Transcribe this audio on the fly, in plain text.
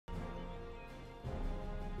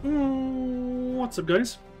What's up,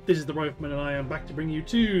 guys? This is the Rifleman, and I am back to bring you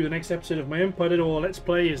to the next episode of my Empire or Let's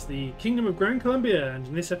Play as the Kingdom of Gran Colombia. And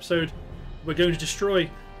in this episode, we're going to destroy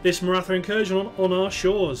this Maratha incursion on our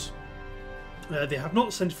shores. They have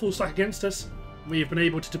not sent a full stack against us. We have been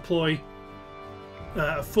able to deploy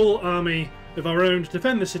a full army of our own to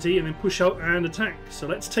defend the city and then push out and attack. So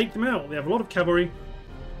let's take them out. They have a lot of cavalry,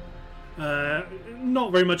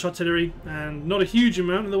 not very much artillery, and not a huge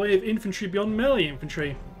amount in the way of infantry beyond melee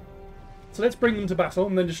infantry. So let's bring them to battle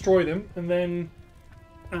and then destroy them, and then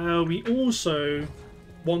we also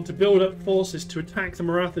want to build up forces to attack the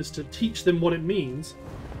Marathas to teach them what it means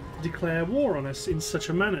to declare war on us in such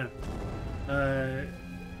a manner.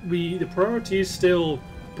 The priority is still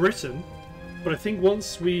Britain, but I think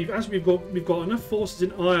once we've got enough forces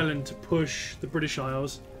in Ireland to push the British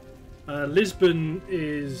Isles, Lisbon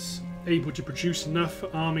is able to produce enough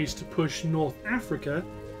armies to push North Africa.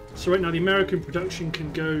 So right now the American production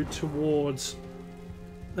can go towards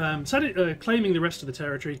claiming the rest of the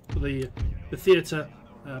territory, the theatre,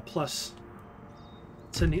 plus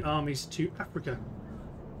sending armies to Africa.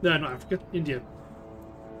 No, not Africa, India.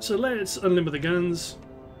 So let's unlimber the guns.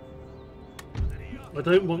 I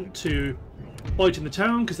don't want to fight in the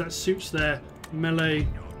town because that suits their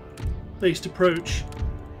melee-based approach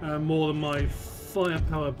more than my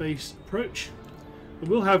firepower-based approach. I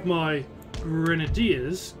will have my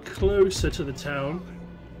Grenadiers closer to the town,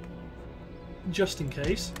 just in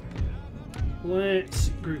case. Let's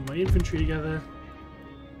group my infantry together.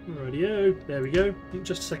 Radio, there we go.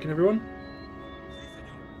 Just a second, everyone.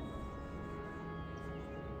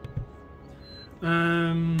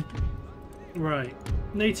 Right.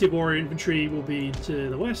 Native warrior infantry will be to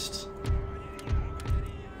the west.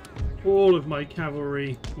 All of my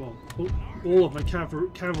cavalry, well, all of my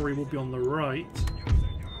cavalry will be on the right.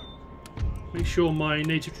 Make sure my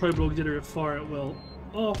native tribal auxiliary fire at will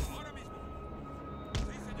off.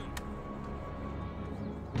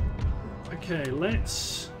 Okay,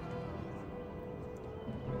 let's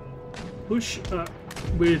push up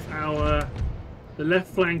with the left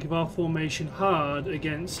flank of our formation hard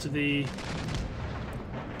against the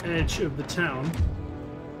edge of the town.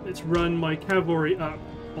 Let's run my cavalry up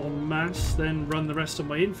en masse, then run the rest of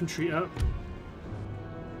my infantry up.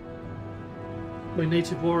 My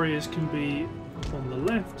native warriors can be on the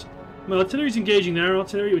left. My artillery is engaging their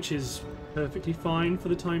artillery, which is perfectly fine for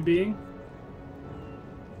the time being.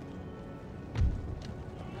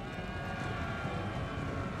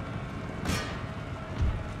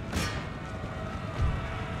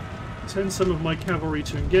 Send some of my cavalry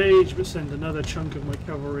to engage, but send another chunk of my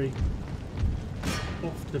cavalry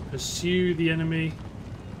off to pursue the enemy.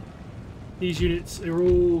 These units are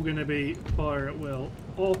all going to be fire at will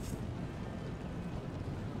off.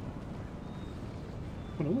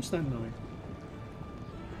 What's that noise?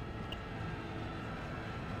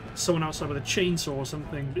 Someone outside with a chainsaw or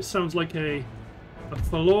something. It sounds like a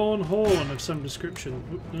forlorn horn of some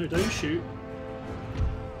description. No, don't shoot.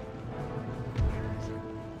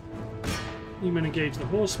 You men engage the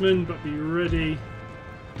horsemen, but be ready.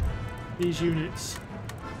 These units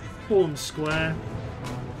form square.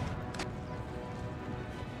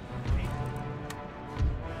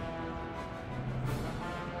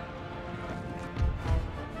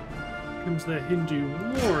 Comes their Hindu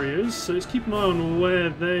warriors, so let's keep an eye on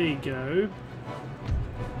where they go.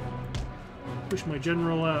 Push my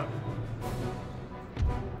general out.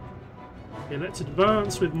 Okay, let's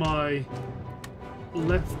advance with my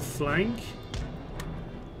left flank.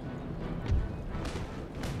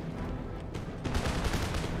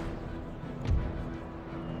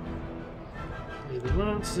 Okay, the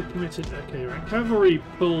lancers are committed. Okay, right. Cavalry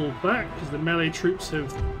pull back because the melee troops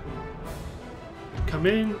have come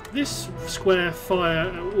in. This square fire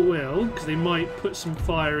at will, because they might put some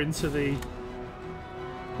fire into the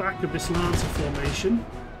back of this lancer formation.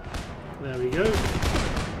 There we go.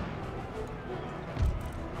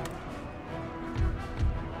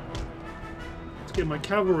 Let's get my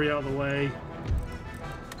cavalry out of the way.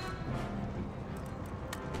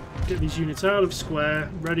 Get these units out of square,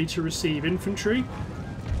 ready to receive infantry.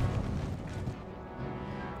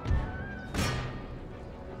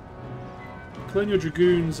 Colonial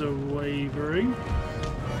dragoons are wavering.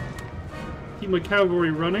 Keep my cavalry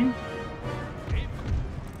running.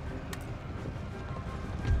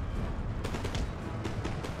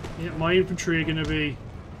 Yeah, my infantry are going to be...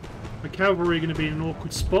 My cavalry are going to be in an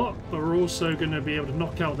awkward spot, but we're also going to be able to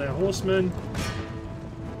knock out their horsemen.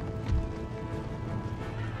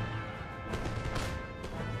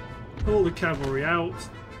 Pull the cavalry out.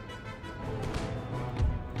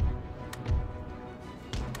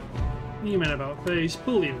 New men about face,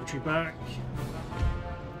 pull the infantry back.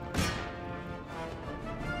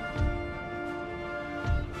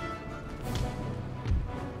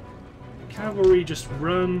 cavalry just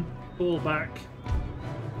run, fall back.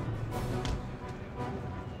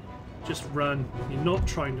 Just run. You're not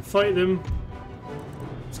trying to fight them.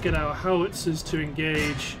 Let's get our howitzers to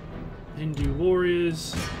engage Hindu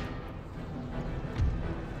warriors.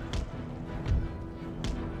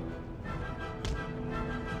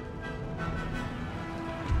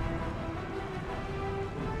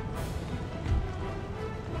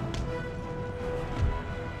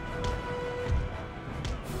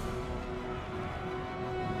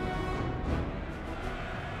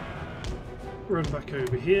 Run back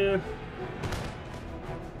over here.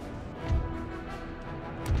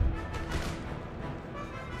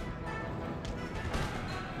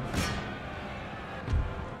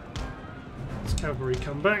 Let's cavalry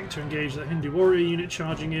come back to engage the Hindu warrior unit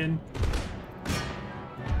charging in.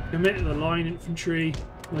 Commit the line infantry.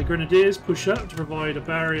 My grenadiers push up to provide a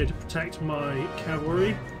barrier to protect my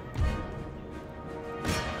cavalry.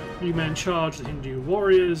 You men charge the Hindu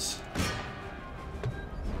warriors.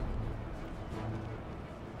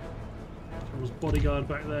 Bodyguard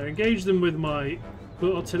back there. Engage them with my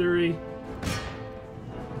foot artillery.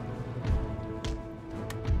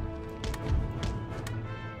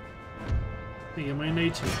 Here, my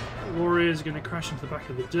native warriors are going to crash into the back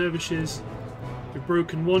of the dervishes. We've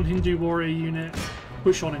broken one Hindu warrior unit.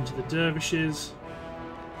 Push on into the dervishes.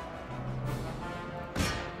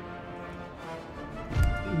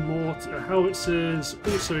 Mortar howitzers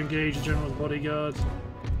also engage the general's bodyguard.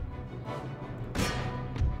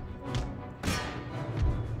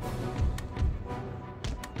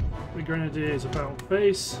 Grenadiers about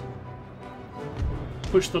face.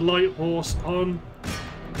 Push the light horse on.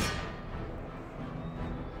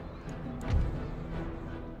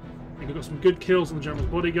 I think we've got some good kills on the general's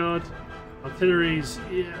bodyguard. Artillery's,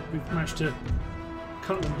 yeah, we've managed to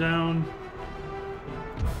cut them down.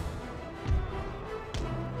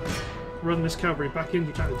 Run this cavalry back in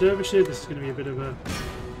to attack the dervishes. This is going to be a bit of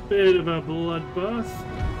a bloodbath.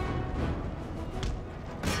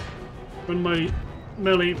 Run my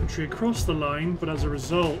melee infantry across the line, but as a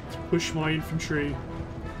result push my infantry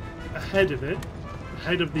ahead of it,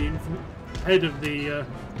 ahead of the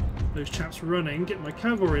those chaps running. Get my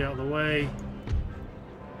cavalry out of the way,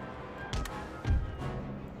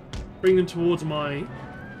 bring them towards my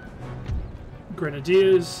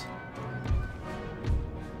grenadiers.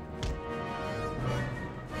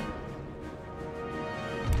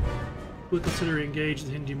 With artillery engage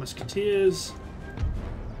the Hindu musketeers.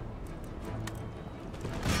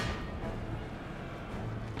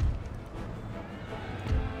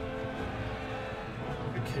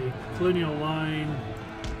 Colonial line,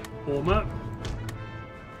 form up.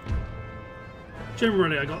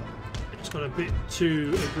 Generally, I just got a bit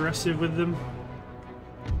too aggressive with them.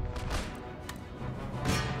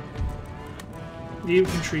 The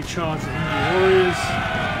infantry charge the Hindu warriors.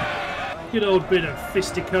 Good old bit of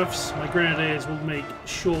fisticuffs. My grenadiers will make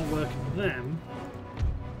short work of them.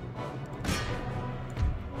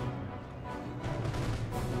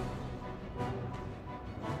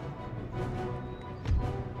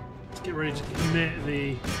 Get ready to commit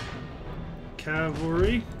the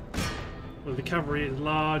cavalry. Well, the cavalry is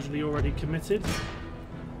largely already committed.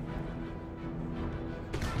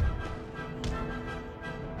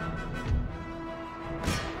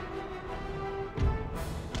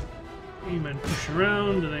 You men push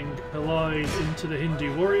around and then collide into the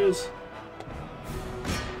Hindu warriors.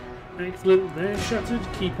 Excellent, they're shattered.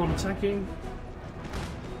 Keep on attacking.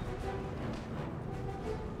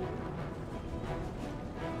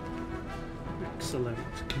 Excellent.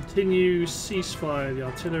 Continue, ceasefire the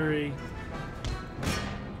artillery.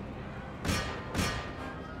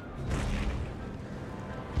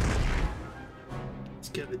 Let's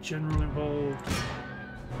get the general involved.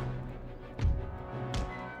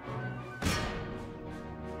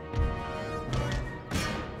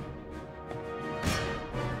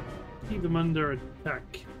 Keep them under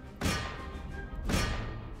attack.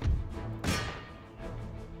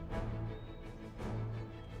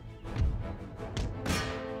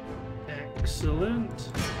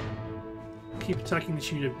 Excellent. Keep attacking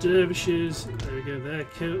this unit of dervishes. There we go, they're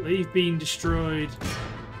killed. They've been destroyed.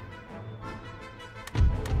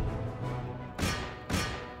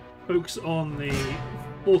 Focus on the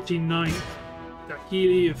 49th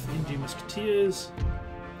Dakili of Hindu Musketeers.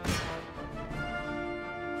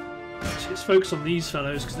 Actually, let's focus on these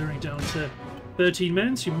fellows because they're only down to 13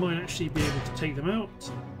 men, so you might actually be able to take them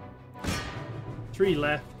out. 3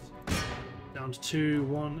 left. Down to 2,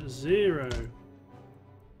 1, 0.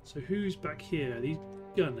 So who's back here? These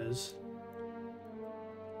gunners.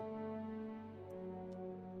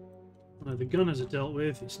 No, the gunners are dealt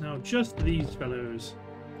with. It's now just these fellows.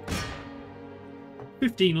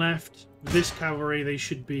 15 left. This cavalry, they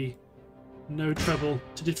should be no trouble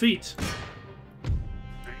to defeat.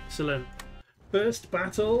 Excellent. First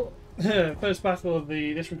battle of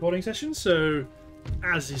this recording session, so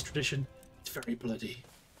as is tradition, it's very bloody.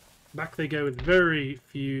 Back they go with very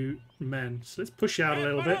few men. So let's push out a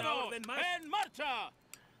little bit.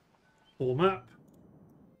 Form up.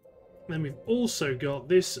 Then we've also got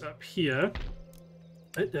this up here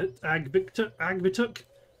at Agvituk.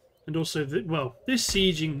 And also, this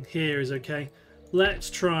sieging here is okay.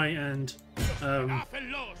 Let's try and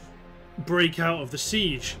break out of the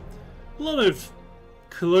siege. A lot of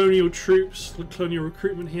colonial troops, colonial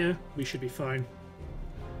recruitment here. We should be fine.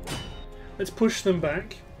 Let's push them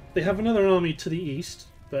back. They have another army to the east,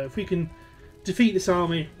 but if we can defeat this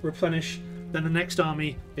army, replenish, then the next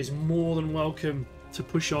army is more than welcome to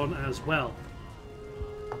push on as well.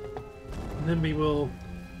 And then we will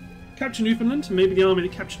capture Newfoundland. Maybe the army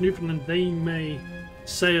that captured Newfoundland, they may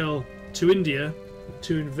sail to India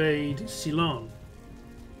to invade Ceylon.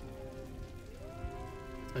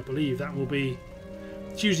 I believe that will be...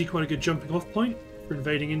 It's usually quite a good jumping off point for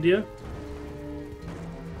invading India.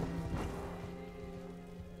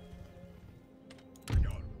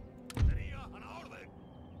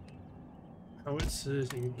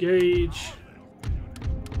 Howitzers engage.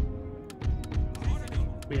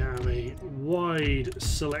 We have a wide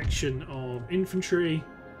selection of infantry.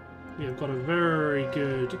 We have got a very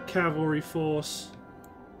good cavalry force.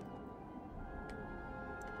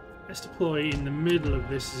 Let's deploy in the middle of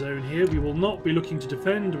this zone here. We will not be looking to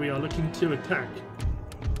defend, we are looking to attack.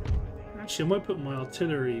 Actually, I might put my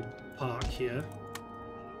artillery park here.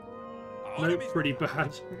 No, pretty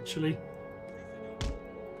bad, actually.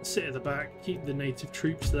 Sit at the back, keep the native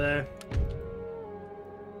troops there.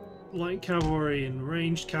 Light cavalry and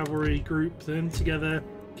ranged cavalry group them together.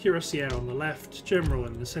 Cuirassier on the left, general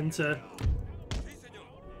in the centre.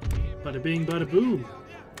 Bada bing, bada boom.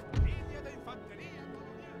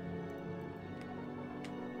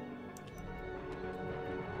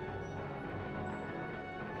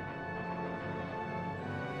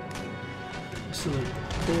 Excellent.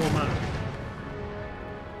 Form up.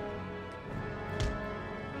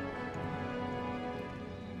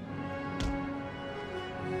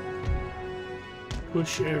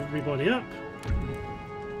 Push everybody up.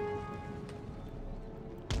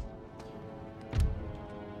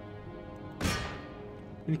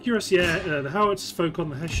 In the Cuirassier, the howitzers folk on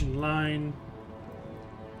the Hessian line.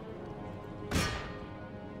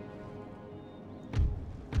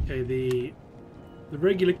 Okay, the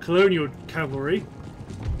regular colonial cavalry,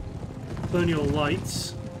 colonial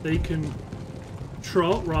lights, they can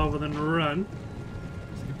trot rather than run.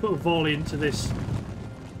 So you put a volley into this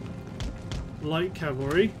light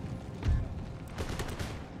cavalry.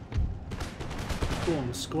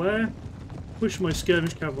 Form square. Push my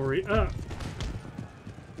skirmish cavalry up.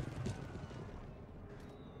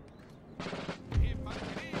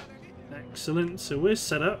 Excellent. So we're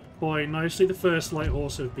set up quite nicely. The first light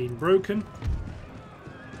horse have been broken.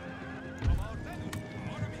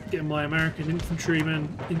 Get my American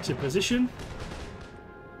infantrymen into position.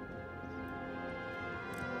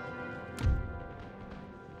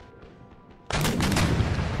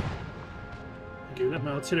 Okay, let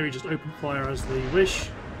my artillery just open fire as they wish.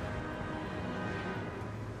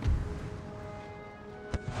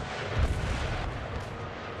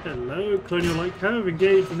 Hello, Colonial Light Cav,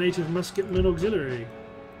 engage the native musketman auxiliary.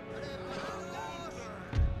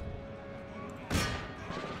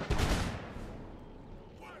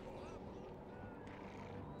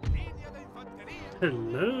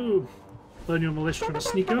 Hello, Colonial Militia trying to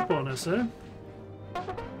sneak up on us, eh?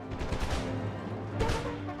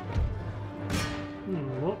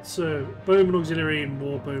 What's Bowman Auxiliary and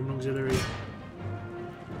War Bowman Auxiliary?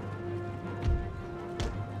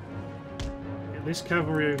 Get this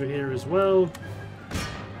cavalry over here as well.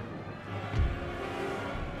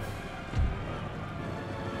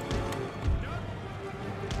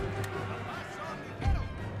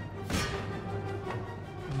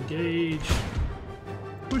 Engage.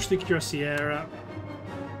 Push the Cuirassier up.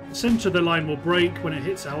 The centre of the line will break when it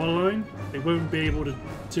hits our line. They won't be able to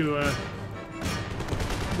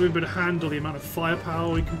handle the amount of firepower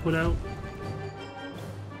we can put out.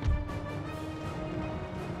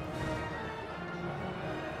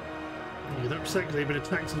 Yeah, they're upset because they've been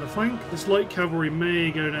attacked on the flank. This light cavalry may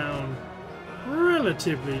go down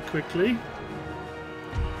relatively quickly.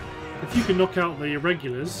 If you can knock out the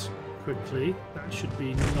irregulars quickly, that should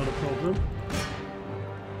be not a problem.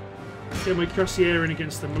 Get my Cuirassier in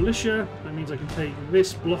against the militia. That means I can take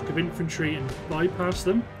this block of infantry and bypass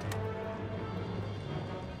them.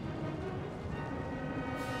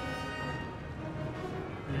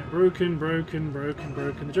 broken, broken, broken,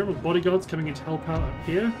 broken. The general's bodyguard's coming in to help out up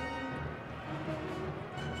here.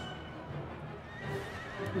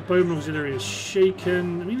 The bowman auxiliary is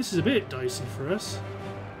shaken. I mean, this is a bit dicey for us.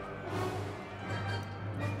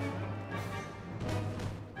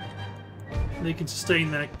 They can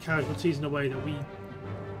sustain their casualties in a way that we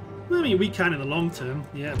can in the long term.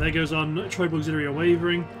 Yeah, there goes our tribal auxiliary are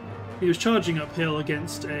wavering. He was charging uphill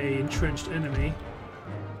against a entrenched enemy.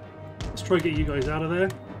 Let's try to get you guys out of there.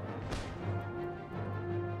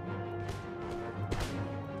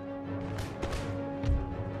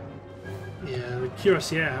 Yeah, the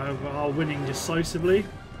cuirassiers, however, are winning decisively.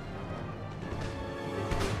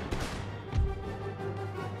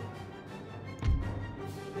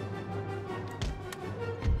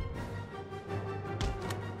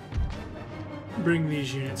 Bring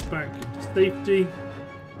these units back into safety.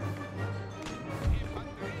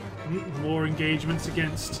 More engagements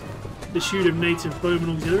against the shoot of native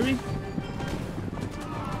bowman auxiliary.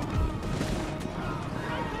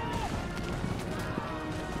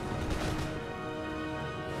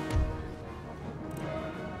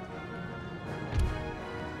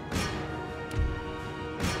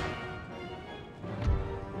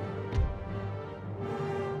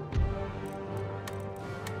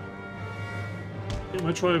 Get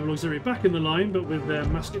my tribal auxiliary back in the line, but with their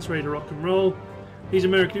muskets ready to rock and roll. These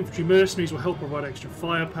American infantry mercenaries will help provide extra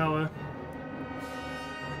firepower.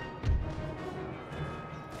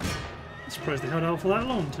 I'm surprised they held out for that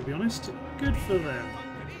long, to be honest. Good for them.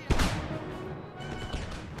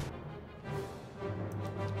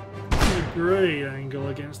 A great angle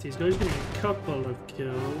against these guys. Getting a couple of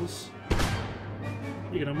kills.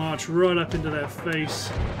 You're going to march right up into their face.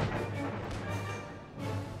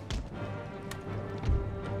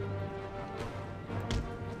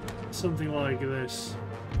 Something like this.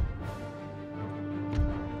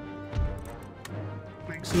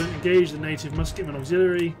 Excellent. Engage the native musketman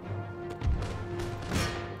auxiliary.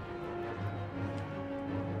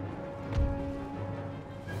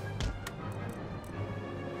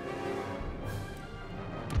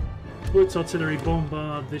 Wood's artillery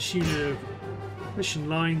bombard this unit of mission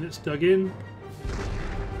line that's dug in.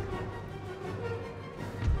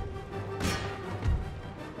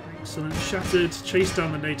 Excellent. Shattered. Chase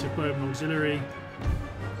down the native bowman auxiliary.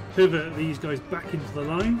 Pivot these guys back into the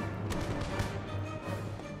line.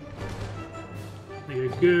 They go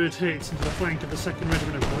good hits into the flank of the 2nd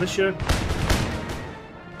Regiment of Militia.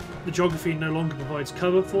 The geography no longer provides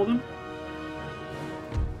cover for them.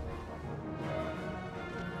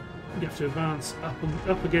 You have to advance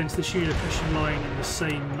up against the unit of Hessian line in the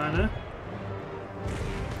same manner.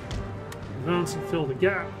 Advance and fill the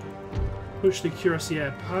gap. Push the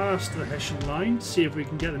cuirassier past the Hessian line, see if we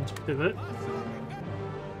can get them to pivot.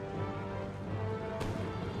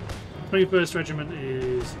 21st Regiment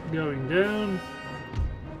is going down.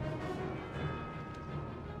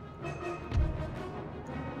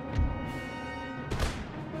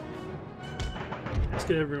 Let's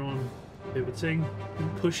get everyone pivoting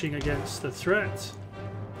and pushing against the threat.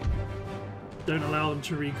 Don't allow them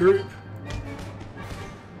to regroup.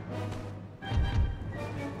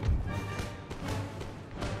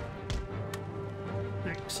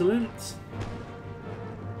 Excellent.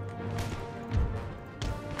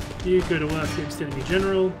 You go to work against the enemy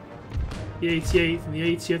general. The 88th and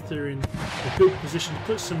the 80th are in a good position to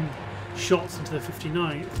put some shots into the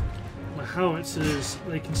 59th. My howitzers,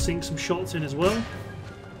 they can sink some shots in as well.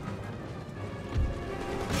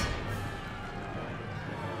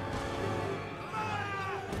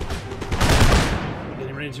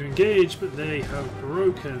 Getting ready to engage, but they have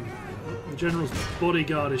broken. The general's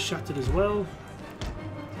bodyguard is shattered as well.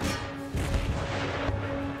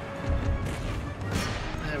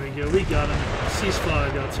 We got him.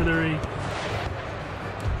 Ceasefire the artillery.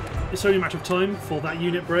 It's only a matter of time before that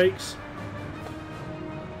unit breaks.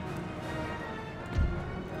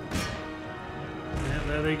 Yeah,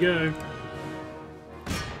 there they go.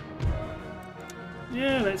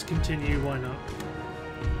 Yeah, let's continue, why not?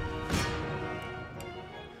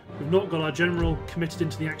 We've not got our general committed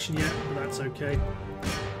into the action yet, but that's okay.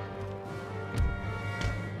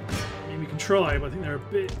 I mean, we can try, but I think they're a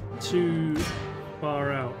bit too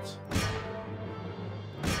far out.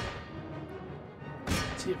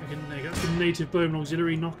 Let's see if we can get the native bowman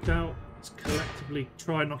auxiliary knocked out. Let's collectively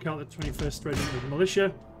try and knock out the 21st Regiment of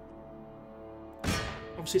Militia.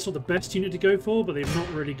 Obviously it's not the best unit to go for, but they've not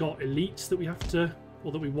really got elites that we have to,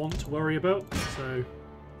 or that we want to worry about, so...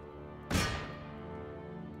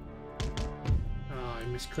 Ah, I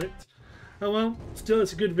misclicked. Oh well, still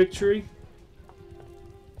it's a good victory.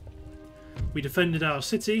 We defended our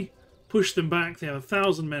city. Push them back, they have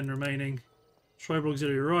 1,000 men remaining. Tribal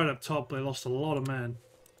auxiliary right up top, but they lost a lot of men.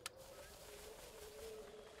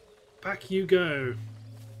 Back you go.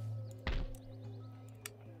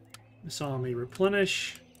 This army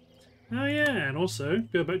replenish. Oh yeah, and also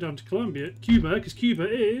go back down to Cuba, because Cuba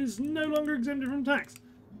is no longer exempted from tax.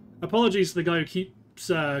 Apologies to the guy who keeps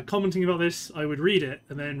commenting about this. I would read it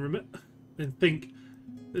and then think.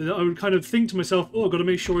 I would kind of think to myself, oh, I've got to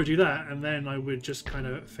make sure I do that, and then I would just kind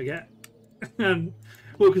of forget. And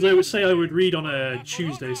well, because I would say I would read on a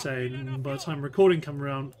Tuesday, say, and by the time recording come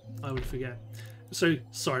around, I would forget. So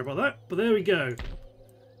sorry about that, but there we go.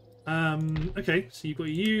 Okay, so you've got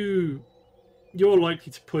you. You're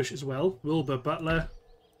likely to push as well, Wilbur Butler.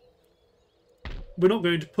 We're not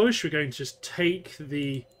going to push. We're going to just take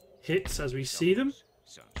the hits as we see them.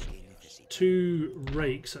 2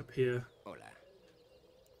 rakes up here.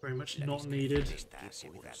 Very much not needed.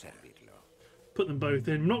 Put them both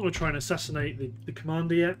in. I'm not going to try and assassinate the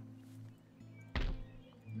commander yet.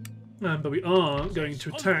 But we are going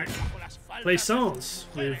to attack Plaisance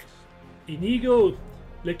with Inigo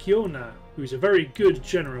Lecuona, who's a very good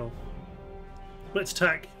general. Let's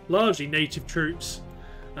attack largely native troops.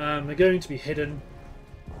 They're going to be hidden.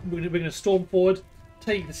 We're going to storm forward,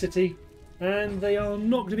 take the city, and they are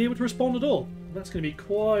not going to be able to respond at all. That's going to be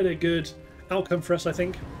quite a good outcome for us, I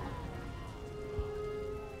think.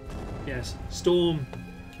 Yes, storm,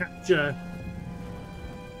 capture,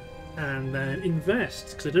 and then invest,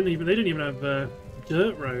 because they don't even have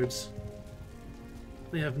dirt roads.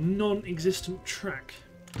 They have non-existent track.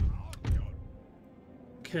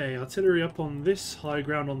 Okay, artillery up on this high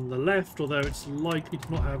ground on the left, although it's likely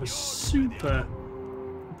to not have a super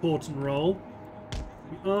important role.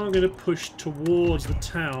 We are going to push towards the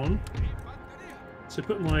town. So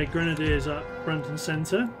put my grenadiers up front and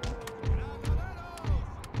centre.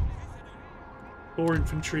 4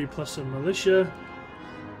 infantry plus a militia.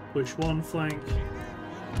 Push one flank.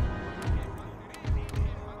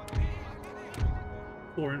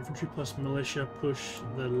 4 infantry plus militia push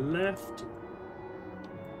the left.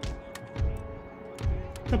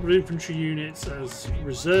 A couple of infantry units as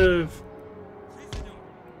reserve.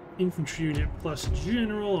 Infantry unit plus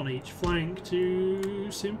general on each flank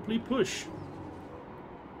to simply push.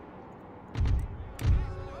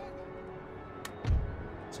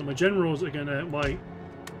 So my generals are my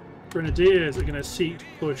grenadiers are gonna seek to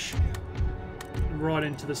push right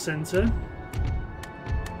into the centre.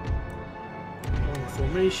 On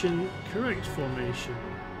formation, correct formation.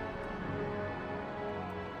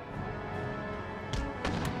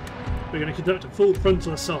 We're going to conduct a full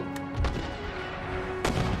frontal assault.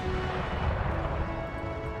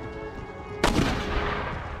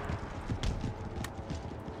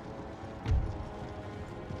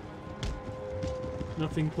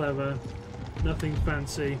 Nothing clever, nothing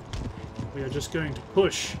fancy. We are just going to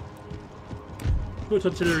push. Foot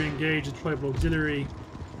artillery engage the tribal auxiliary.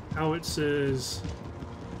 Howitzers.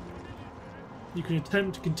 You can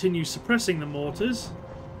attempt to continue suppressing the mortars,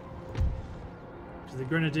 because the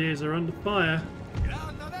grenadiers are under fire.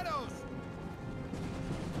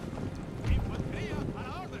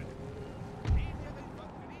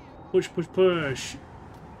 Push, push, push.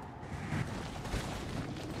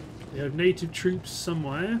 They have native troops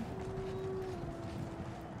somewhere.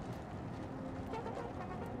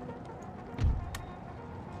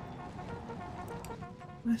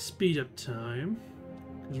 Let's speed up time,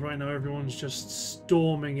 because right now everyone's just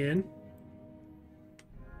storming in.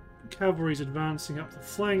 The cavalry's advancing up the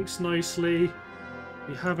flanks nicely.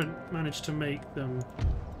 We haven't managed to make them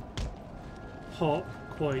hot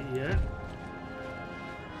quite yet.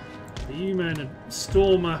 The U-men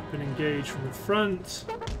storm up and engage from the front.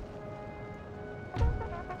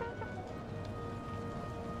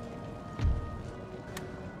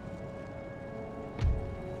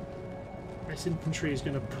 This infantry is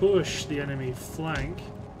going to push the enemy flank.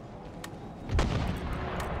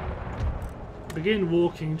 Begin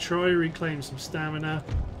walking, try reclaim some stamina.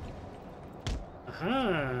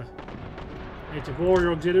 Aha! Native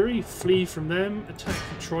warrior auxiliary, flee from them, attack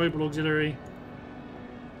the tribal auxiliary.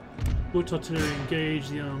 Foot artillery engage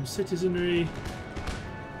the armed citizenry.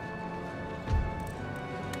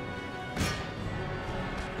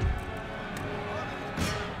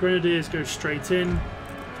 Grenadiers go straight in.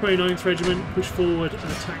 29th Regiment push forward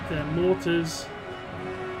and attack their mortars.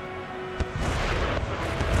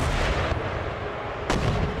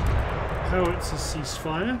 Howitzers cease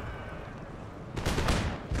fire.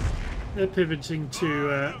 They're pivoting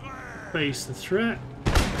to face the threat.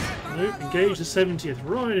 Nope, engage the 70th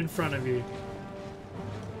right in front of you.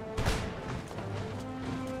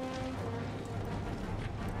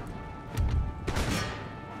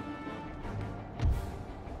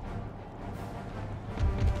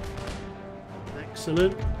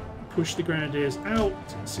 Excellent. Push the grenadiers out.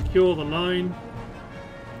 Secure the line.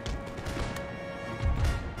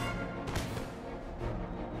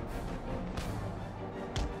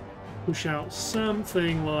 Push out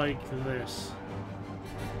something like this.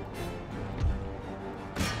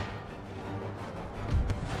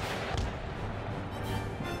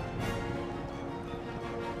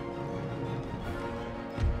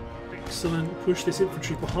 Excellent. Push this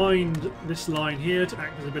infantry behind this line here to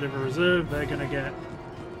act as a bit of a reserve. They're going to get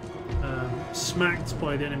smacked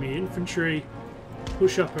by the enemy infantry.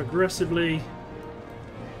 Push up aggressively.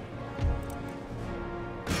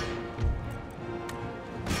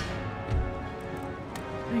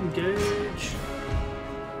 Engage.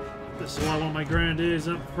 This is why I want my grenadiers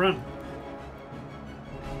up front.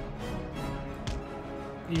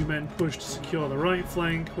 You men push to secure the right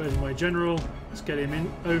flank. Where's my general? Let's get him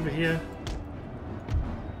in over here.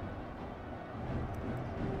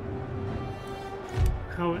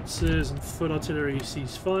 Howitzers and foot artillery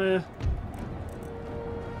cease fire.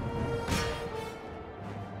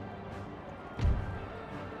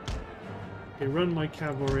 Okay, run my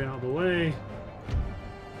cavalry out of the way.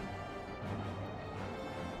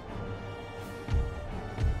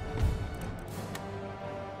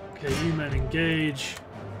 Okay, you men engage.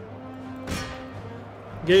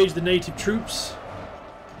 Engage the native troops.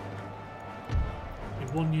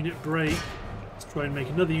 Need one unit break. Let's try and make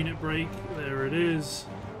another unit break. There it is.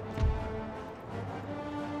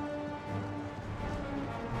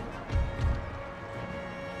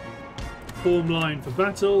 Form line for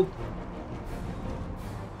battle.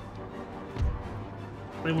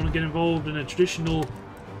 If they want to get involved in a traditional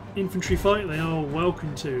infantry fight, they are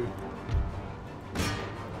welcome to.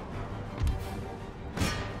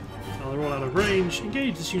 They're all out of range.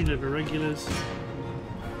 Engage this unit of irregulars.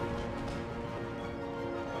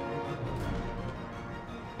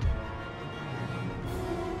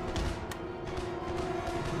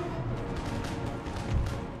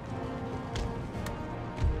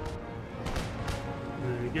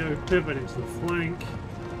 There we go. Pivot into the flank.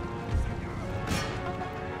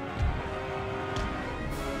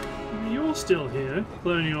 You're still here,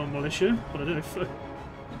 colonial militia, but I don't know if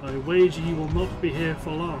I wager you will not be here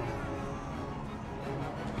for long.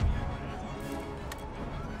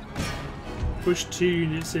 Push 2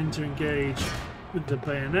 units in to engage with the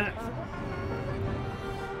bayonet.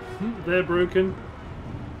 They're broken.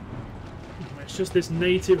 It's just this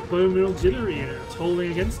native bowman auxiliary unit that's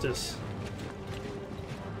holding against us.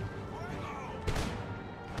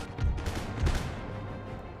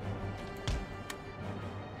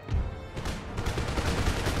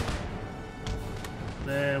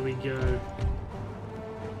 There we go.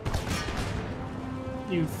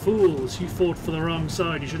 You fools, you fought for the wrong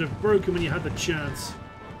side. You should have broken when you had the chance.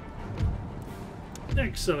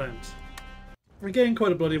 Excellent. We're getting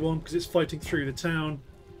quite a bloody one because it's fighting through the town.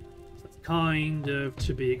 That's kind of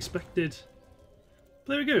to be expected.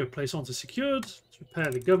 But there we go. Place onto secured. Let's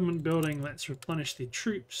repair the government building. Let's replenish the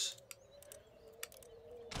troops.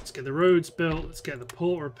 Let's get the roads built. Let's get the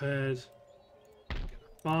port repaired. Get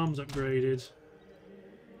the farms upgraded.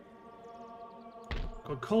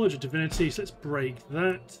 Got College of Divinity, so let's break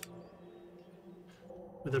that.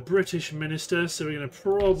 With a British minister, so we're going to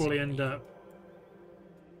probably end up...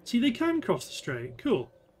 See, they can cross the strait.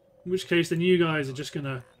 Cool. In which case, then you guys are just going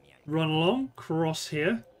to run along, cross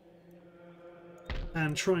here,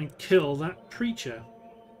 and try and kill that preacher.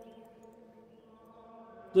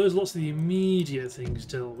 Those are lots of the immediate things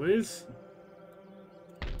dealt with.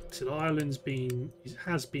 So Ireland's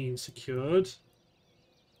has been secured.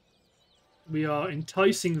 We are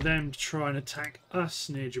enticing them to try and attack us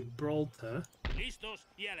near Gibraltar.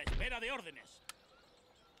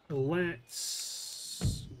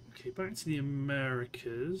 Let's... Okay, back to the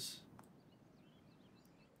Americas.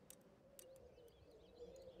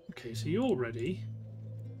 Okay, so you're ready.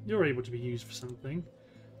 You're able to be used for something.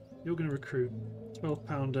 You're going to recruit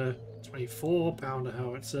 12-pounder, 24-pounder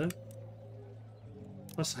howitzer,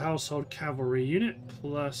 plus a household cavalry unit,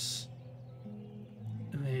 plus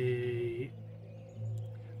a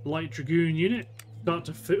light dragoon unit.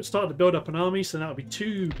 Start to build up an army, so that would be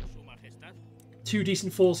two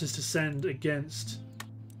decent forces to send against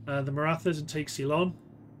the Marathas and take Ceylon.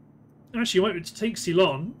 Actually, you might be able to take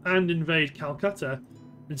Ceylon and invade Calcutta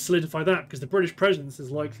and solidify that, because the British presence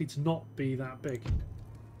is likely to not be that big.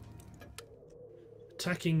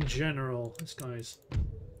 Attacking general. This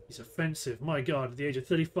he's offensive. My god, at the age of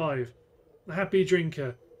 35. A happy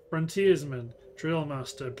drinker, frontiersman, drill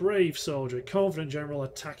master, brave soldier, confident general,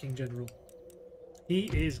 attacking general. He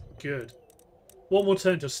is good. One more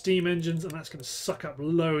turn to steam engines, and that's going to suck up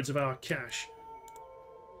loads of our cash.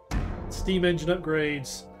 Steam engine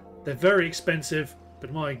upgrades. They're very expensive,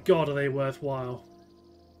 but my god are they worthwhile.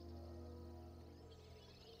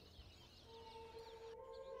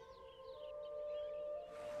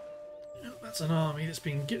 That's an army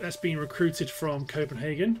that's been recruited from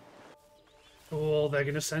Copenhagen. Oh, they're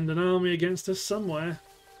going to send an army against us somewhere.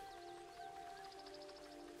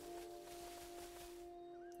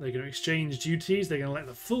 They're going to exchange duties. They're going to let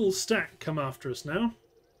the full stack come after us now.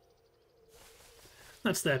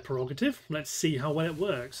 That's their prerogative. Let's see how well it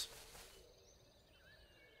works.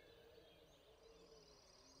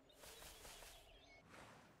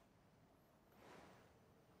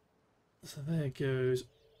 So there goes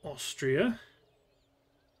Austria.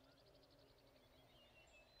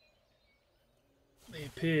 They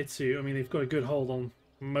appear to, I mean, they've got a good hold on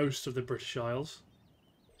most of the British Isles.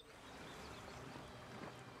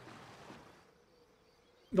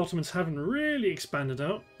 The Ottomans haven't really expanded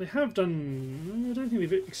out. They have done, I don't think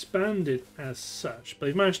they've expanded as such, but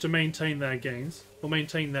they've managed to maintain their gains, or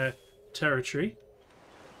maintain their territory.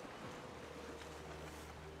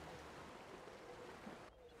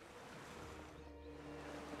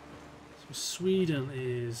 So Sweden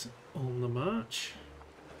is on the march.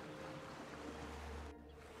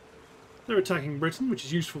 They're attacking Britain, which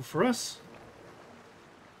is useful for us.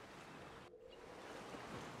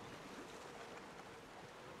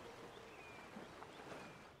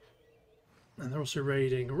 And they're also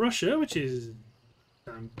raiding Russia, which is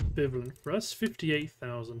ambivalent for us.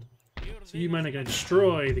 58,000. So you men are going to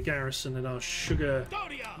destroy the garrison at our sugar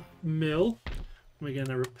mill. We're going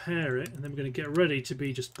to repair it, and then we're going to get ready to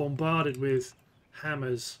be just bombarded with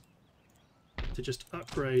hammers to just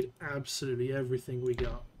upgrade absolutely everything we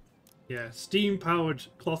got. Yeah, steam-powered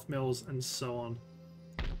cloth mills and so on.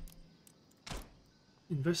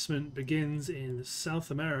 Investment begins in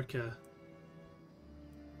South America.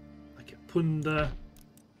 Like at Punda,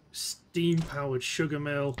 steam-powered sugar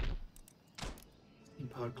mill,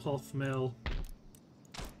 steam-powered cloth mill.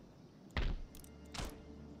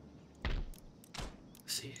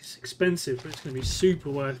 See, it's expensive, but it's going to be super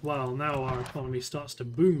worthwhile now our economy starts to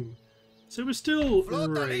boom. So we're still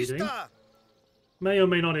raiding. May or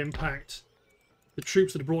may not impact the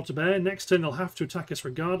troops that are brought to bear. Next turn they'll have to attack us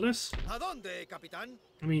regardless.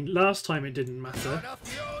 I mean, last time it didn't matter.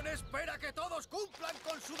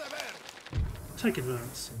 Take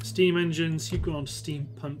advance. Steam engines, you've gone on to steam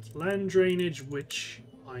pumped land drainage, which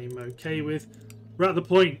I'm okay with. We're at the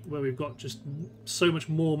point where we've got just so much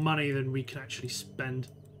more money than we can actually spend.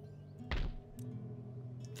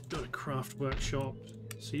 Got a craft workshop.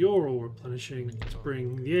 So you're all replenishing. Let's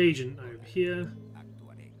bring the agent over here.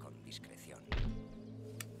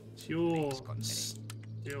 So you're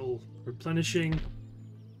still replenishing.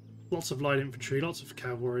 Lots of light infantry, lots of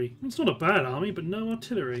cavalry. It's not a bad army, but no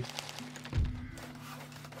artillery.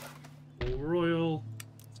 All royal.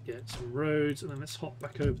 Let's get some roads, and then let's hop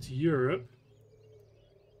back over to Europe.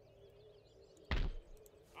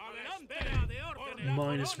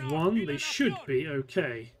 -1. They should be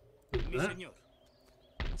okay with that.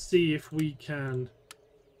 Let's see if we can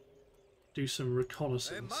do some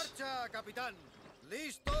reconnaissance.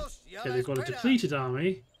 Okay, they've got a depleted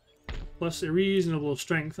army, plus a reasonable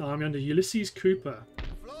strength army under Ulysses Cooper.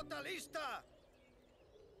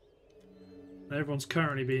 Everyone's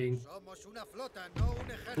currently being...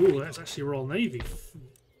 Ooh, that's actually a Royal Navy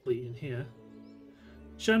fleet in here.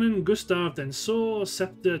 Shannon, Gustav, Densor,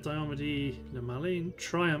 Scepter, Diomede, Namalin,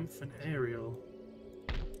 Triumph, and Ariel.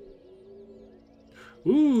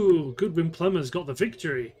 Ooh, Goodwin Plummer's got the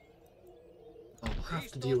victory. I'll have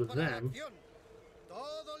to deal with them.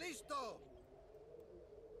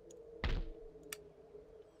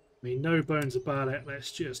 I mean, no bones about it.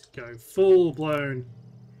 Let's just go full blown.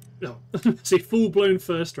 Oh, see, full blown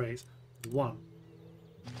first rate. 1.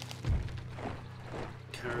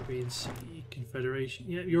 Caribbean Sea Confederation.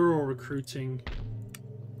 Yeah, you're all recruiting.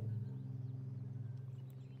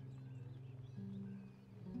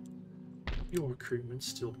 Your recruitment's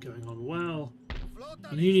still going on well.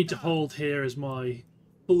 And you need to hold here as my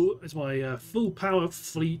full power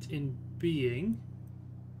fleet in being.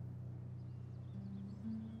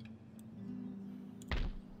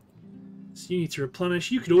 So you need to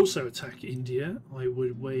replenish. You could also attack India, I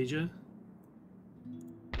would wager.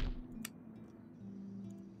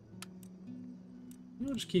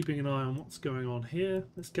 I'm just keeping an eye on what's going on here.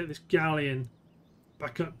 Let's get this galleon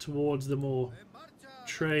back up towards the more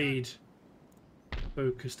trade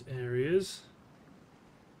focused areas.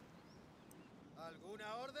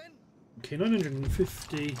 Okay,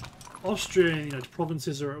 950. Austria and the United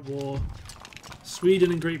Provinces are at war.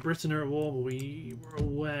 Sweden and Great Britain are at war, but we were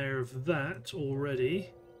aware of that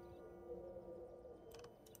already.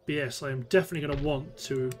 But yes, I am definitely going to want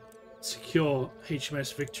to secure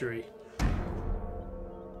HMS Victory.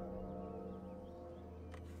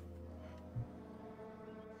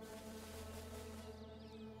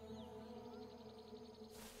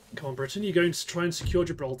 Come on, Britain, you're going to try and secure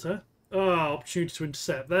Gibraltar. Ah, opportunity to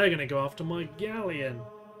intercept. They're going to go after my galleon.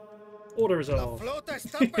 Order resolved.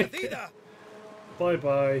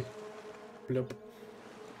 Bye-bye. Bloop.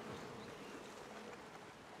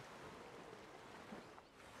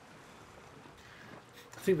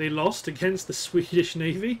 I think they lost against the Swedish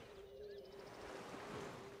Navy.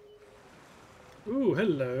 Ooh,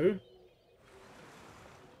 hello.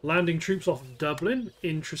 Landing troops off Dublin.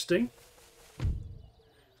 Interesting.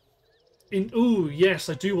 Ooh, yes,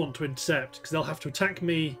 I do want to intercept, because they'll have to attack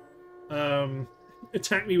me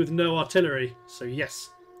with no artillery. So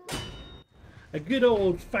yes. A good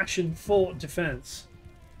old-fashioned fort defense.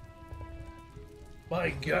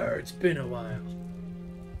 My God, it's been a while.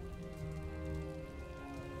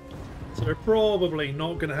 So they're probably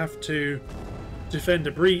not going to have to defend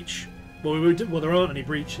a breach. Well, there aren't any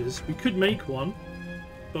breaches. We could make one,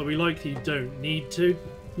 but we likely don't need to.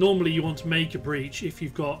 Normally you want to make a breach if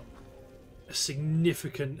you've got a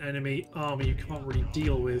significant enemy army you can't really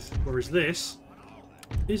deal with, whereas this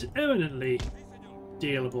is eminently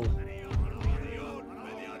dealable.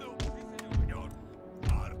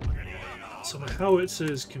 So my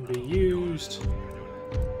howitzers can be used.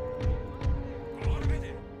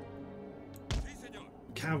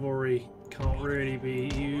 Cavalry can't really be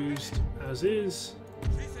used as is.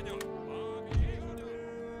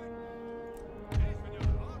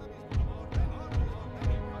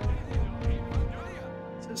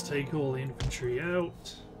 Let's take all the infantry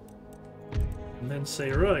out. And then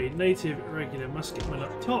say, right, native irregular musketmen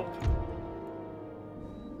up top.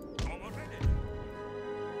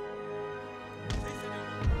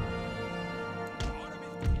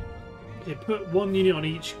 Okay, put one unit on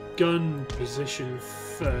each gun position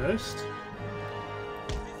first.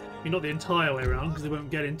 I mean, not the entire way around, because they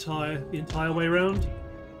won't get the entire way around.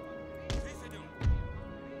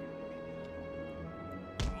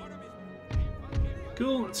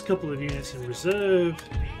 Cool, that's a couple of units in reserve.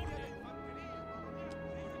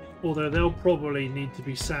 Although they'll probably need to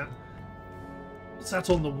be sat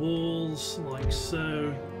on the walls, like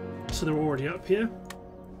so. So they're already up here.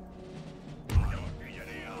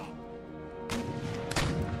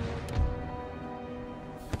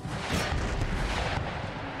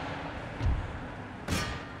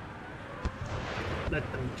 Let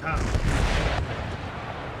them come.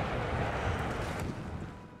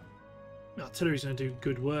 Artillery's going to do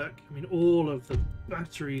good work. I mean, all of the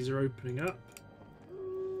batteries are opening up.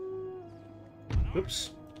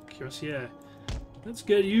 Whoops. Cuirassier. Let's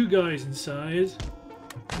get you guys inside.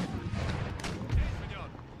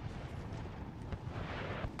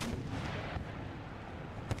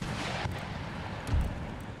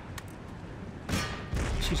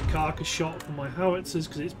 Let's use carcass shot for my howitzers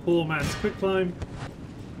because it's poor man's quicklime.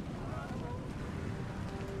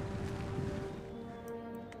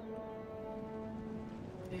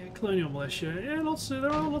 Colonial militia. Yeah,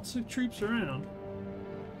 there are lots of troops around.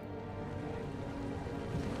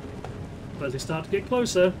 But as they start to get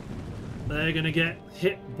closer, they're going to get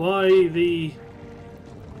hit by the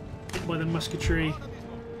musketry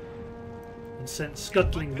and sent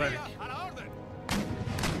scuttling back.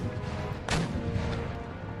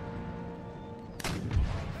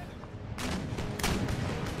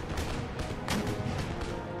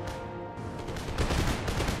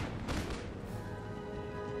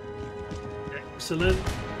 Excellent.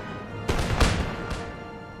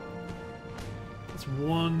 That's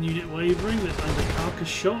one unit wavering that's under carcass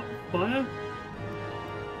shot fire.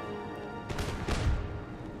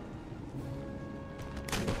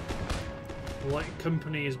 Light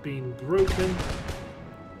company is being broken.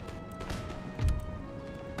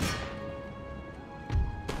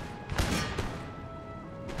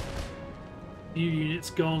 Few units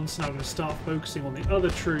gone, so now I'm going to start focusing on the other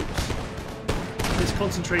troops. This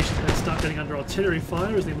concentration is going to start getting under artillery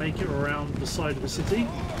fire as they make it around the side of the city.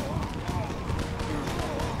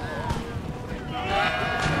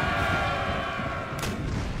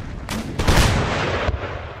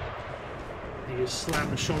 He just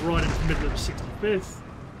slammed a shot right into the middle of the 65th.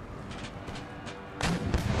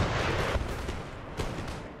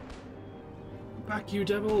 Back, you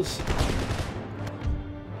devils!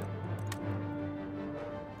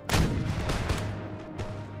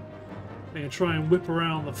 They're going to try and whip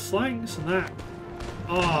around the flanks, and that...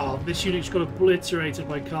 Oh, this unit's got obliterated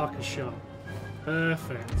by carcass shot.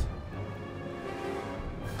 Perfect.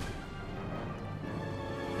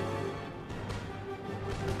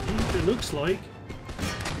 It looks like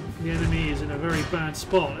The enemy is in a very bad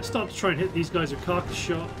spot. Let's start to try and hit these guys with carcass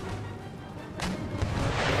shot.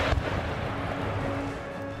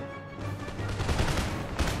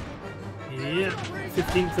 Yeah,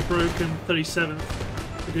 15th are broken, 37th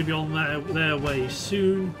are going to be on their way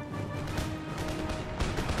soon.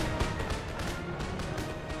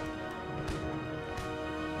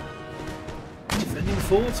 Defending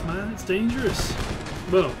forts, man, it's dangerous.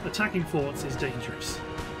 Well, attacking forts is dangerous.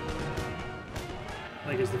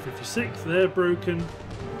 There goes the 56th, they're broken.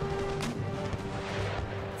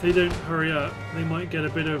 If they don't hurry up, they might get a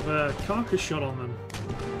bit of carcass shot on them.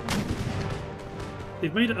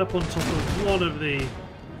 They've made it up on top of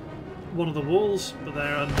one of the walls, but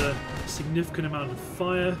they're under a significant amount of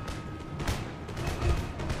fire.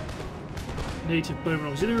 Native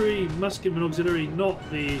bowman auxiliary, musketman auxiliary, not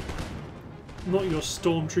your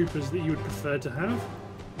stormtroopers that you would prefer to have.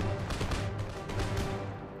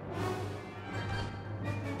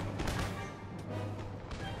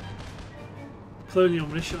 Colonial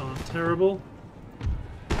militia aren't terrible.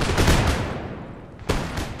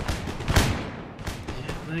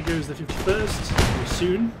 There goes the 51st,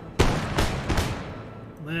 soon.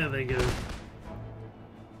 There they go.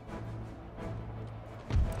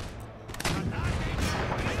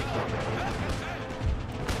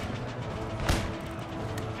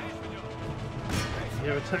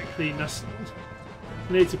 You attack the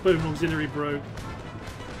native bowman auxiliary broke.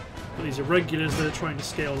 But these are regulars that are trying to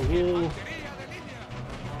scale the wall.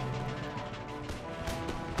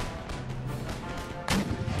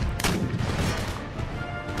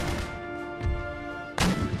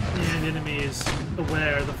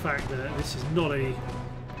 Aware of the fact that this is not a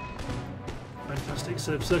fantastic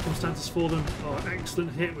set of circumstances for them. Oh,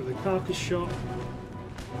 excellent hit with a carcass shot.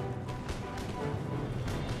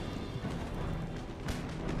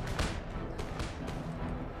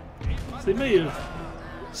 So they may have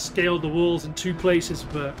scaled the walls in two places,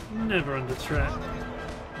 but never under threat.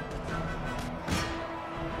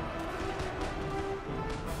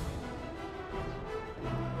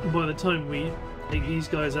 And by the time we take these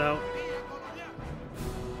guys out,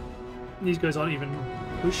 these guys aren't even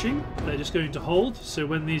pushing, they're just going to hold. So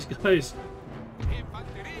when these guys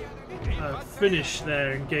finish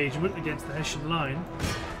their engagement against the Hessian line,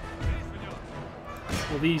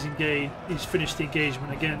 or these finish the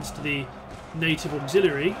engagement against the native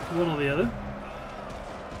auxiliary, one or the other.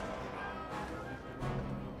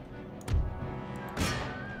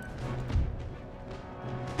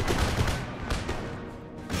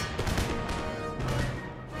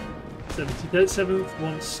 The 7th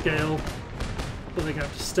wants scale, but they're going to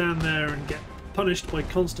have to stand there and get punished by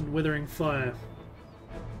constant withering fire.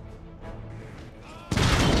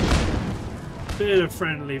 Bit of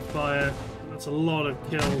friendly fire, that's a lot of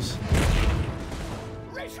kills.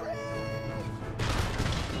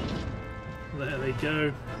 There they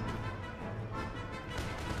go.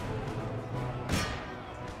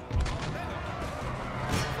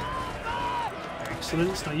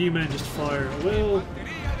 Excellent, now you men just fire at will.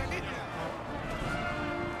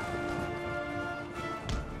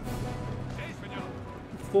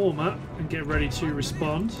 Form up and get ready to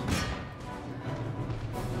respond.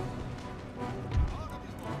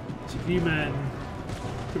 So you men,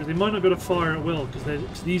 they might not be able to fire at will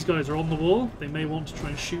because these guys are on the wall. They may want to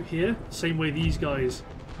try and shoot here, same way these guys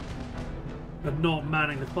are not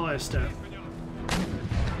manning the fire step.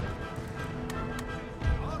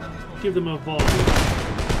 Give them a volley.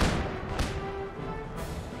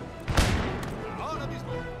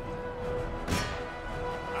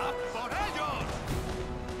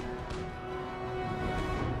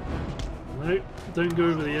 Don't go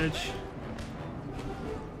over the edge.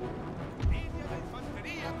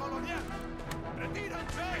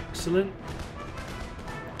 Excellent.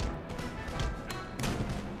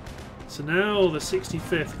 So now the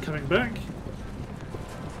 65th are coming back.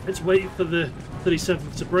 Let's wait for the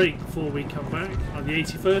 37th to break before we come back. The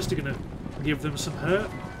 81st are going to give them some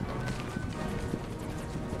hurt.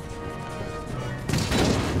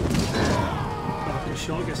 Carcass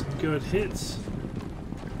shot, get some good hits.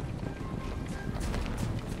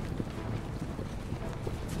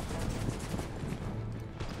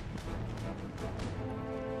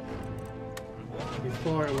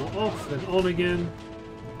 Fire it all off, then on again.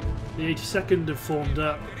 The 82nd have formed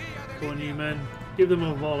up. Go on, you men. Give them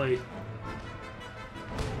a volley.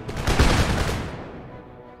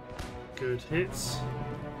 Good hits.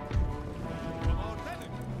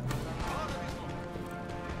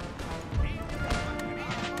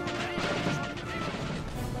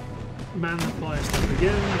 Man the fire step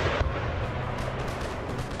again.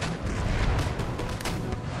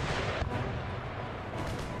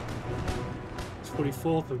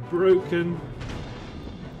 44th have broken.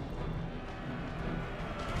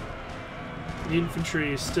 The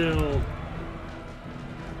infantry is still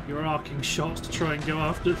your arcing shots to try and go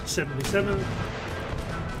after the 77th.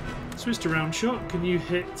 Twist around shot. Can you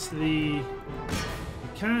hit the... You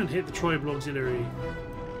can hit the tribal auxiliary.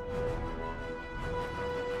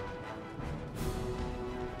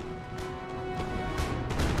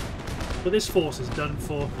 But this force is done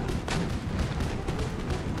for.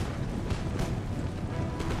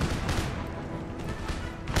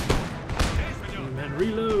 And then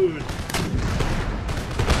reload.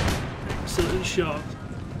 Excellent shot.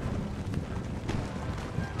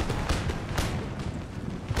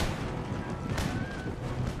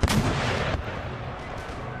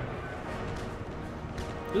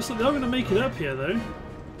 Looks like they're going to make it up here, though.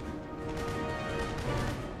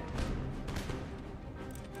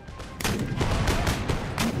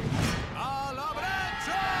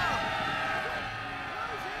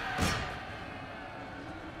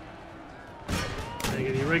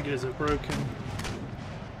 The irregulars are broken.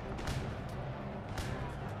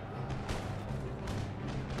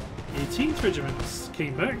 The 18th Regiment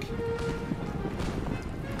came back.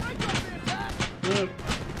 No.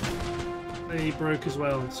 They broke as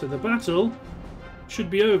well, so the battle should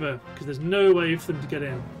be over because there's no way for them to get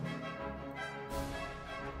in.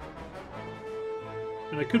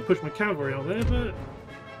 And I could push my cavalry out there, but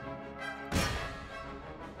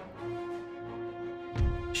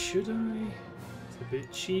should I? It's a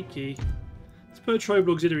bit cheeky. Let's put a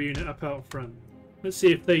tribal auxiliary unit up out front. Let's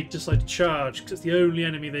see if they decide to charge, because it's the only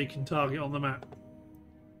enemy they can target on the map.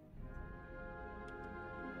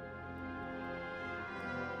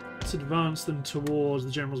 Let's advance them towards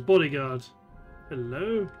the General's bodyguard.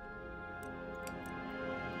 Hello?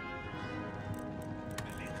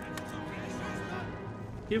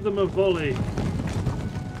 Give them a volley.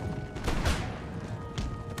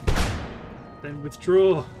 Then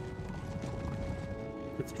withdraw.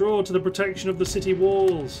 Withdraw to the protection of the city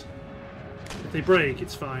walls. If they break,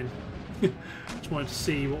 it's fine. Just wanted to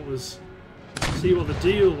see what the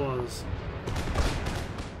deal was.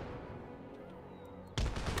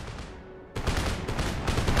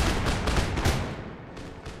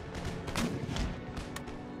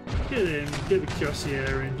 Get in, get the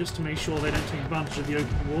cuirassier in, just to make sure they don't take advantage of the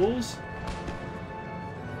open walls.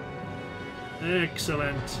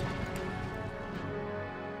 Excellent.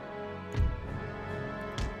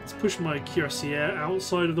 Let's push my cuirassier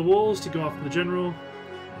outside of the walls to go after the general.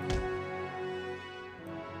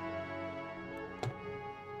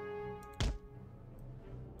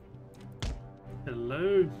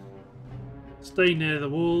 Hello. Stay near the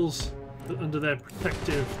walls, under their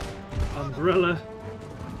protective umbrella.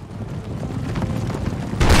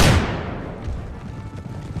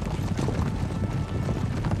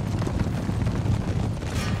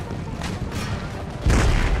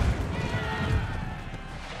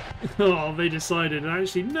 Oh, they decided,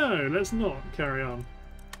 actually, no, let's not carry on.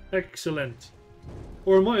 Excellent.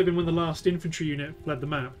 Or it might have been when the last infantry unit fled the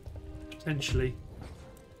map. Potentially.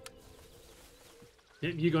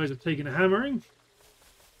 Yep, you guys have taken a hammering.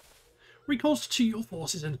 Reconstitute your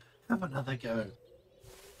forces and have another go.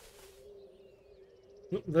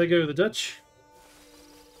 Oh, there go the Dutch.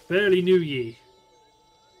 Fairly knew ye.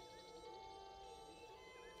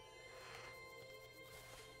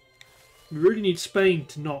 We really need Spain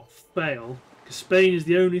to not fail, because Spain is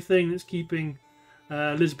the only thing that's keeping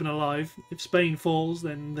Lisbon alive. If Spain falls,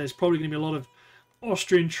 then there's probably going to be a lot of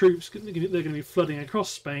Austrian troops. They're going to be flooding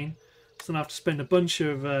across Spain, so they'll have to spend a bunch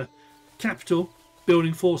of capital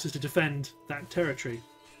building forces to defend that territory.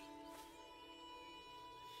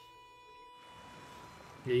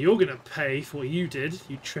 Yeah, you're going to pay for what you did,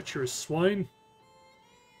 you treacherous swine.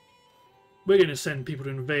 We're going to send people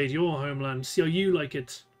to invade your homeland, see how you like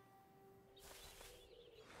it.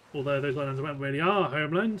 Although those lands weren't really our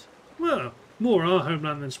homeland. Well, more our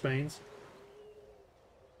homeland than Spain's.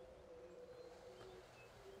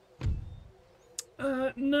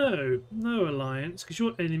 No alliance, because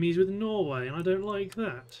you're enemies with Norway, and I don't like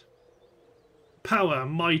that. Power,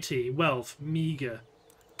 mighty, wealth, meagre.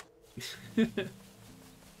 We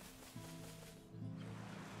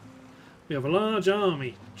have a large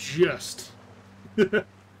army, just. I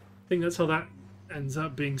think that's how that ends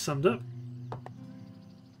up being summed up.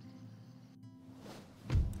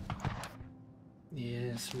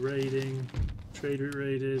 Yes, raiding, trade route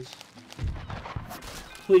raided,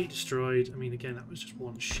 fleet destroyed. I mean, again, that was just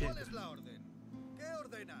one ship.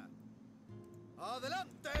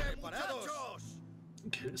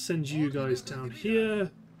 Okay, let's send you guys down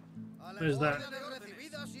here. Where's that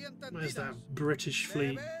British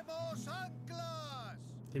fleet?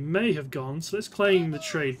 They may have gone, so let's claim the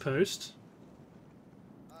trade post.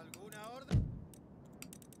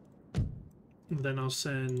 And then I'll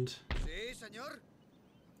send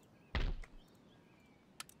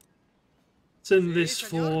this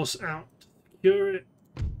force out to secure it.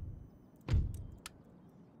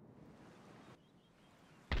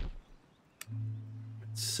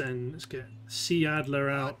 Let's get Sea Adler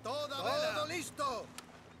out.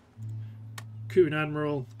 Coon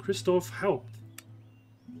Admiral Christoph helped.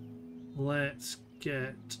 Let's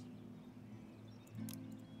get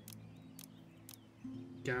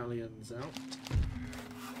galleons out.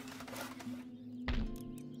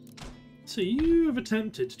 So you have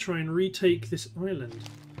attempted to try and retake this island.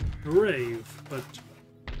 Brave, but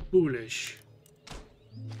foolish.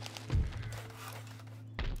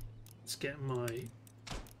 Let's get my...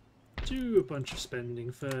 do a bunch of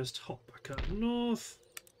spending first. Hop back up north.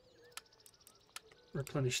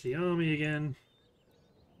 Replenish the army again.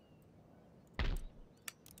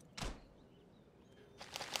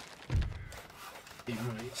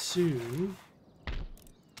 Right, soon.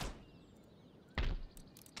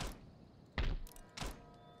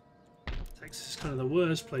 Texas is kind of the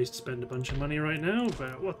worst place to spend a bunch of money right now,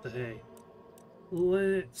 but what the hey.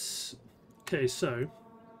 Let's... okay, so...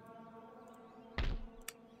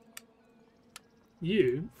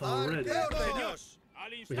 you are ready.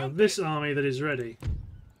 We have this army that is ready.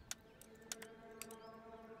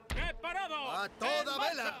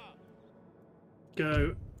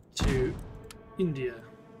 Go to India.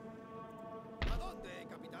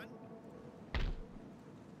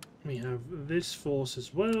 We have this force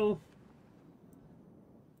as well,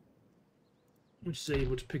 which is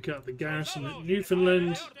able to pick up the garrison at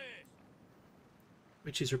Newfoundland,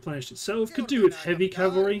 which is replenished itself. Could do with heavy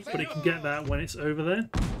cavalry, but it can get that when it's over there.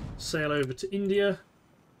 Sail over to India.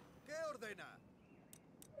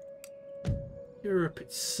 Europe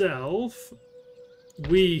itself,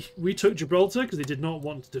 we took Gibraltar because they did not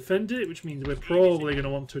want to defend it, which means we're probably going to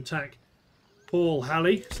want to attack Paul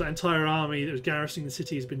Halley. So that entire army that was garrisoning the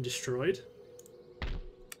city has been destroyed.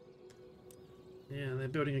 Yeah, they're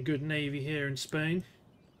building a good navy here in Spain.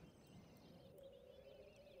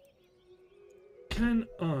 Can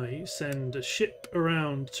I send a ship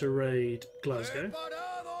around to raid Glasgow?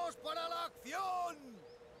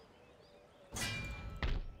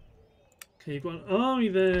 Okay, you've got an army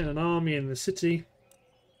there, an army in the city.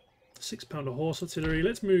 6-pounder horse artillery.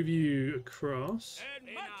 Let's move you across.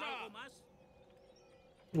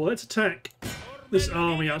 Well, let's attack this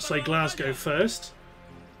army outside Glasgow first.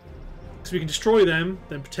 So we can destroy them,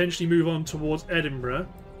 then potentially move on towards Edinburgh.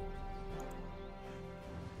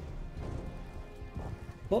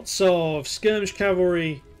 Lots of skirmish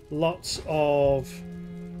cavalry, lots of...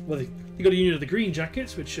 well, you got a unit of the Green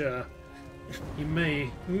Jackets, which you may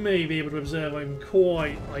be able to observe I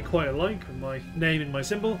quite like with my name and my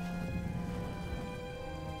symbol.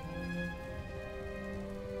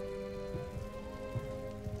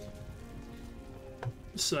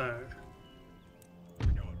 So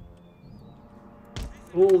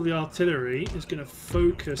all the artillery is going to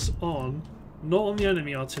focus on, not on the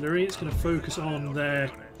enemy artillery, it's going to focus on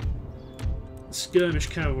their skirmish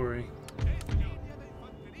cavalry.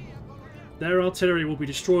 Their artillery will be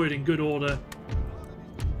destroyed in good order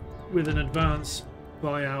with an advance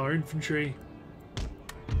by our infantry.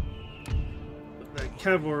 But their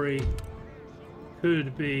cavalry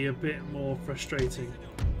could be a bit more frustrating.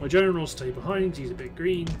 My general will stay behind, he's a bit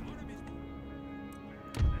green.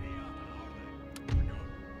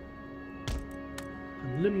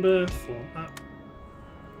 And Limber, form up.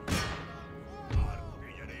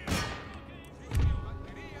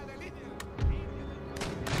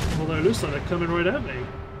 Although it looks like they're coming right at me.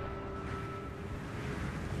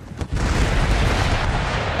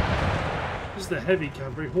 This is the heavy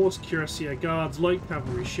cavalry, horse cuirassier guards, light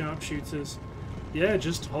cavalry, sharpshooters. Yeah,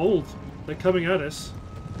 just hold. They're coming at us.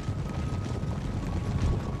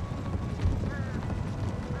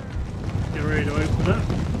 Get ready to open up.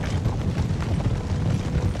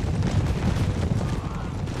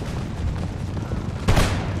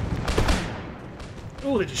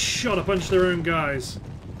 Oh, they just shot a bunch of their own guys.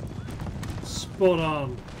 Spot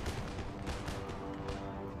on.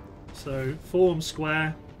 So form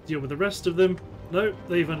square, deal with the rest of them. Nope,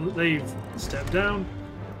 they've stepped down.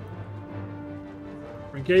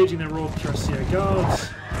 We're engaging their Royal Cuirassier guards.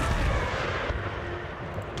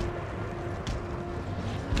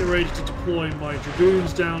 Get ready to deploy my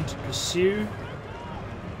dragoons down to pursue.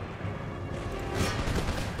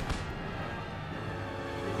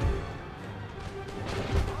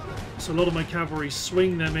 So a lot of my cavalry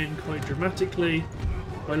swing them in quite dramatically.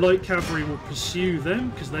 My light cavalry will pursue them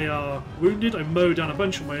because they are wounded. I mow down a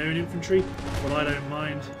bunch of my own infantry, but I don't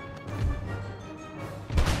mind.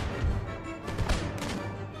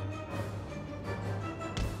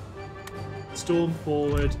 Storm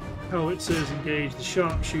forward. Howitzers engage the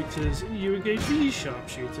sharpshooters. You engage these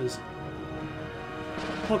sharpshooters.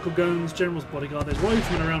 Huckle guns, general's bodyguard. There's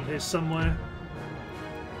riflemen around here somewhere.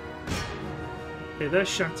 Okay, they're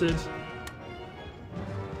shattered.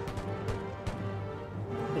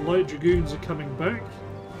 The light dragoons are coming back.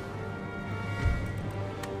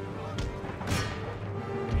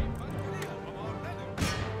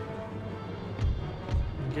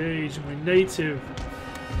 Engage my native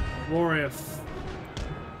warrior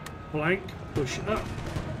flank. Push up.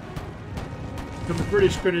 Come the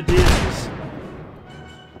British Grenadiers.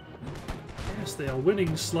 Yes, they are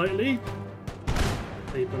winning slightly.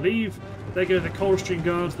 They believe. There go the Coldstream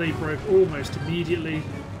Guards. They broke almost immediately.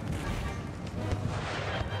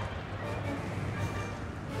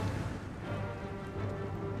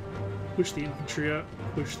 Push the infantry up.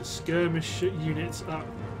 Push the skirmish units up.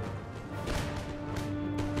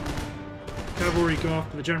 Cavalry go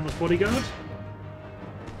after the general's bodyguard.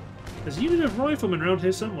 There's a unit of riflemen around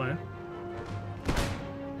here somewhere.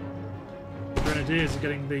 The Grenadiers are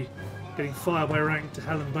getting fire by rank to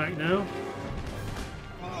hell and back now.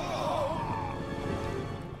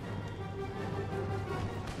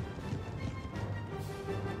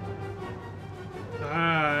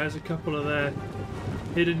 There's a couple of their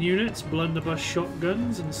hidden units, blunderbuss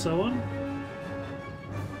shotguns and so on.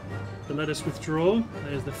 To let us withdraw.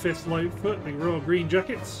 There's the 5th Lightfoot, the Royal Green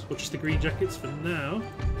Jackets, or just the Green Jackets for now.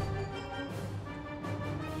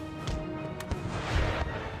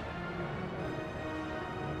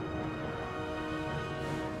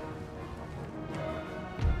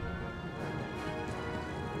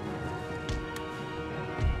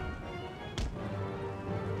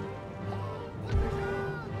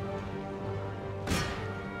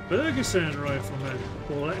 Ferguson riflemen.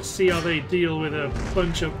 Well, let's see how they deal with a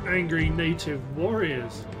bunch of angry native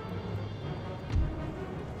warriors.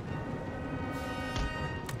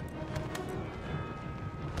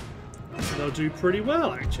 So they'll do pretty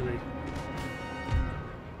well, actually.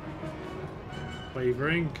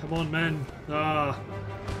 Wavering. Come on, men. Ah.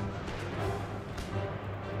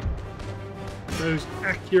 Those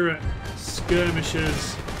accurate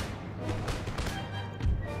skirmishers.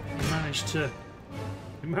 Managed to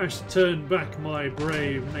turn back my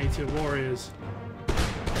brave native warriors.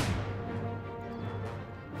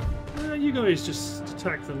 You guys just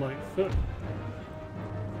attack the Lightfoot.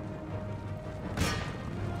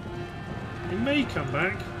 It may come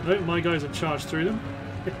back. No, my guys have charged through them.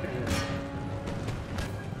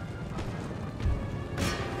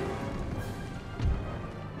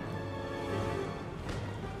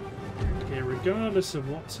 Okay, regardless of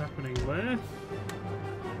what's happening there.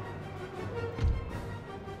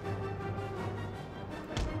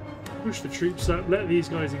 Push the troops up, let these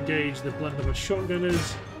guys engage the blunderbuss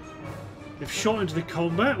shotgunners. They've shot into the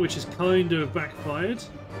combat, which has kind of backfired.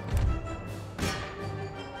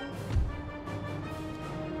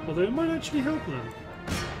 Although it might actually help them.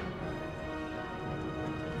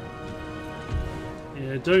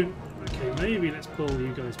 Yeah, don't... Okay, maybe let's pull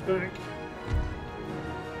you guys back.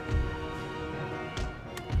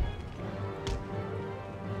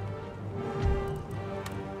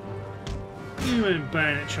 You and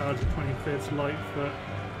bayonet charge the 25th Lightfoot.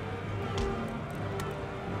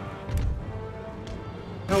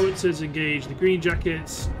 Howitzers engage the Green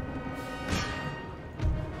Jackets.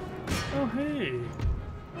 Oh, hey.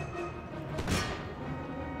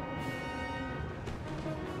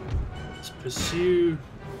 Let's pursue.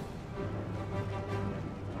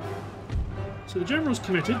 So the general's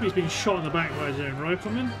committed, but he's been shot in the back by his own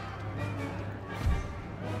riflemen.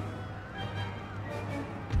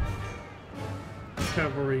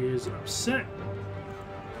 Cavalry is upset.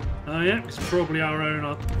 Yeah, it's probably our own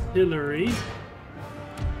artillery.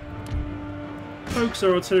 Focus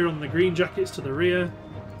our artillery on the Green Jackets to the rear.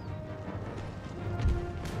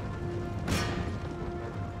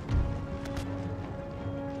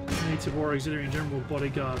 Native War Auxiliary and General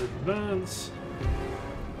Bodyguard advance.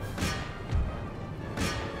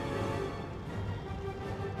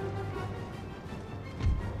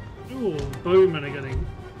 Ooh, bowmen are getting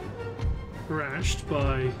crashed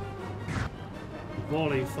by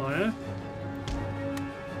volley fire.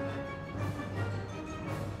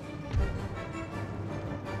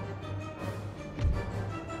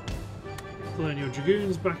 Colonial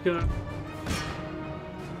Dragoons back up.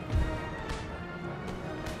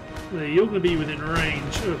 You're going to be within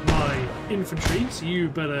range of my infantry, so you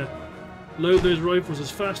better Load those rifles as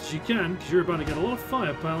fast as you can, because you're about to get a lot of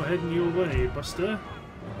firepower heading your way, Buster.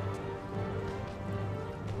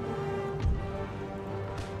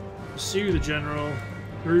 Pursue the general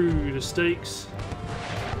through the stakes.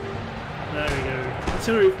 There we go.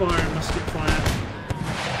 Artillery fire and musket fire.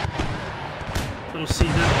 That'll see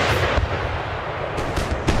that.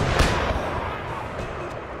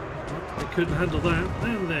 They couldn't handle that,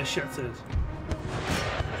 and they're shattered.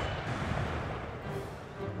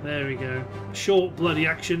 There we go. Short, bloody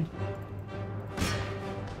action,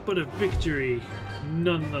 but a victory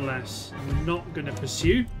nonetheless. I'm not going to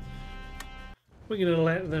pursue. We're going to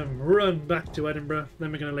let them run back to Edinburgh.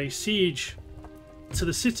 Then we're going to lay siege to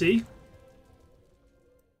the city.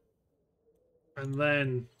 And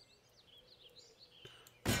then...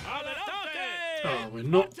 oh, we're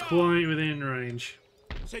not quite within range.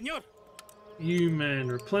 You men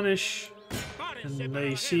replenish and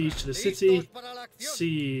lay siege to the city.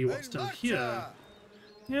 See what's done here.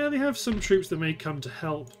 Yeah, they have some troops that may come to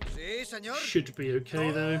help. Should be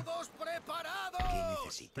okay though.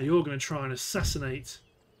 Now you're going to try and assassinate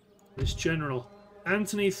this general,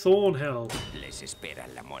 Anthony Thornhill.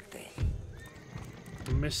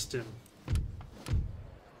 Missed him.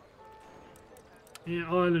 Yeah,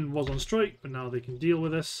 Ireland was on strike, but now they can deal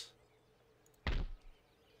with us.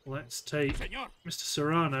 Let's take Mr.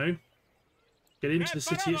 Serrano, get into the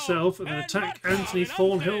city itself, and then attack Anthony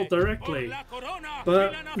Thornhill directly.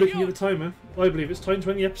 But looking at the timer, I believe it's time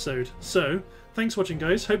to end the episode. So, thanks for watching,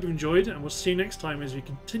 guys. Hope you enjoyed, and we'll see you next time as we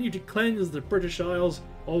continue to cleanse the British Isles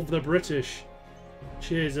of the British.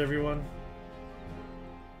 Cheers, everyone.